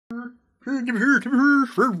Hey,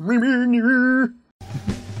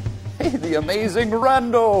 the amazing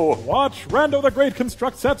Rando! Watch Rando the Great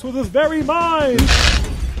construct sets with his very mind!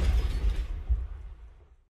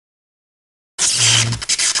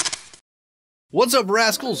 What's up,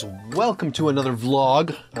 rascals? Welcome to another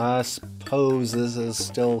vlog. I suppose this is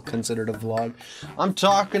still considered a vlog. I'm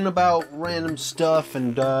talking about random stuff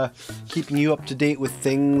and keeping you up to date with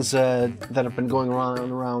things that have been going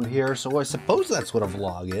around here, so I suppose that's what a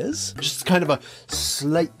vlog is. Just kind of a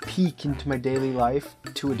slight peek into my daily life,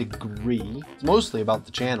 to a degree. It's mostly about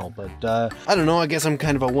the channel, but I don't know, I guess I'm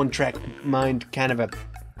kind of a one-track mind, kind of a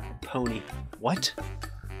pony. What?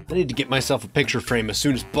 I need to get myself a picture frame as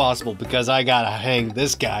soon as possible because I gotta hang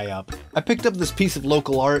this guy up. I picked up this piece of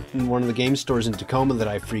local art in one of the game stores in Tacoma that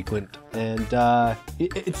I frequent, and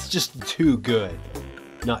it's just too good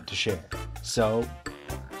not to share. So,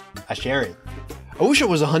 I share it. I wish I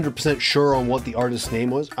was 100% sure on what the artist's name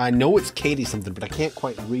was. I know it's Katie something, but I can't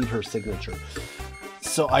quite read her signature.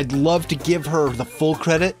 So I'd love to give her the full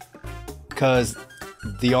credit, because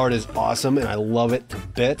the art is awesome and I love it to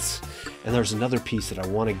bits. And there's another piece that I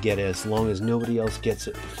want to get as long as nobody else gets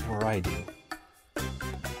it before I do.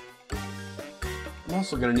 I'm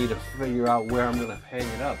also going to need to figure out where I'm going to hang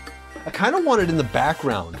it up. I kind of want it in the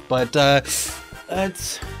background, but I'm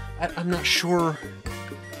not sure.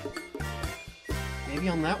 Maybe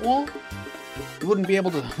on that wall? You wouldn't be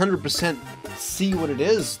able to 100% see what it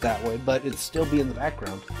is that way, but it'd still be in the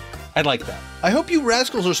background. I'd like that. I hope you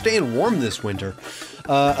rascals are staying warm this winter.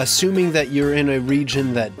 Assuming that you're in a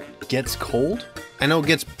region that gets cold. I know it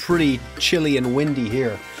gets pretty chilly and windy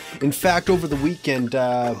here. In fact, over the weekend,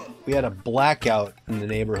 we had a blackout in the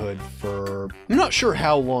neighborhood for, I'm not sure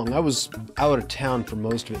how long. I was out of town for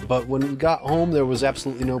most of it, but when we got home, there was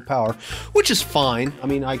absolutely no power, which is fine. I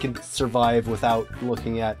mean, I can survive without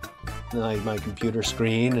looking at my computer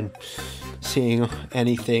screen and seeing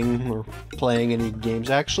anything or playing any games.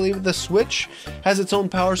 Actually, the Switch has its own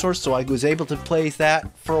power source, so I was able to play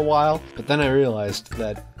that for a while. But then I realized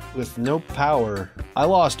that with no power, I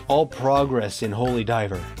lost all progress in Holy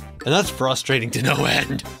Diver. And that's frustrating to no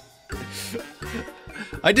end.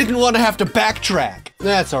 I didn't want to have to backtrack.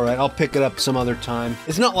 That's alright, I'll pick it up some other time.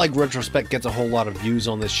 It's not like Retrospect gets a whole lot of views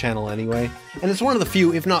on this channel anyway. And it's one of the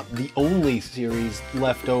few, if not the only series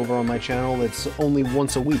left over on my channel that's only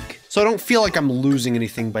once a week. So I don't feel like I'm losing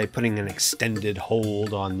anything by putting an extended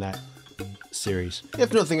hold on that series.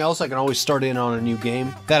 If nothing else, I can always start in on a new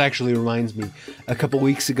game. That actually reminds me, a couple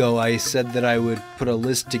weeks ago I said that I would put a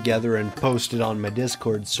list together and post it on my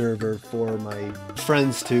Discord server for my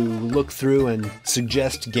friends to look through and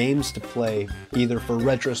suggest games to play, either for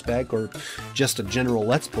Retrospect or just a general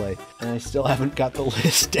Let's Play. And I still haven't got the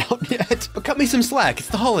list out yet. But cut me some slack, it's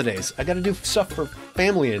the holidays. I gotta do stuff for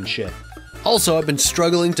family and shit. Also, I've been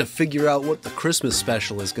struggling to figure out what the Christmas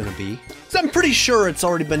special is gonna be. So I'm pretty sure it's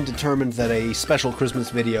already been determined that a special Christmas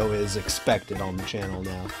video is expected on the channel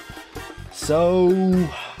now. So,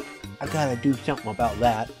 I gotta do something about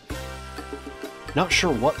that. Not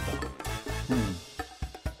sure what though.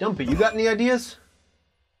 Dumpy, you got any ideas?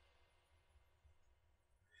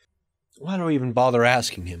 Why do I even bother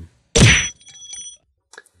asking him?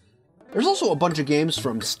 There's also a bunch of games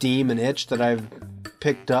from Steam and Itch that I've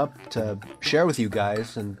picked up to share with you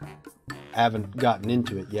guys and haven't gotten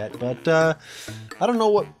into it yet, but I don't know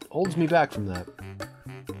what holds me back from that.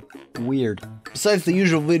 Weird. Besides the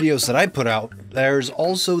usual videos that I put out, there's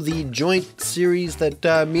also the joint series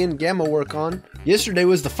that me and Gamma work on. Yesterday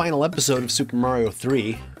was the final episode of Super Mario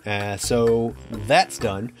 3, so that's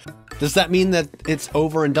done. Does that mean that it's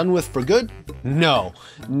over and done with for good? No,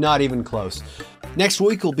 not even close. Next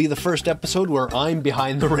week will be the first episode where I'm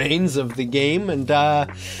behind the reins of the game, and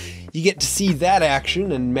you get to see that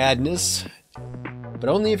action and madness, but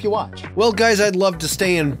only if you watch. Well guys, I'd love to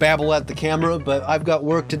stay and babble at the camera, but I've got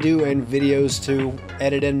work to do and videos to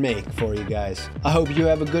edit and make for you guys. I hope you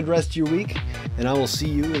have a good rest of your week, and I will see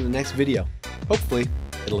you in the next video. Hopefully,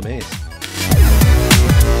 it'll amaze.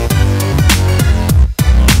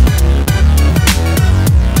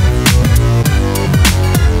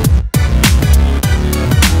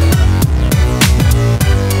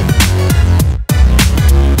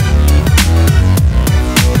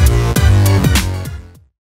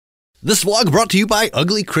 This vlog brought to you by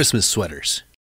Ugly Christmas Sweaters.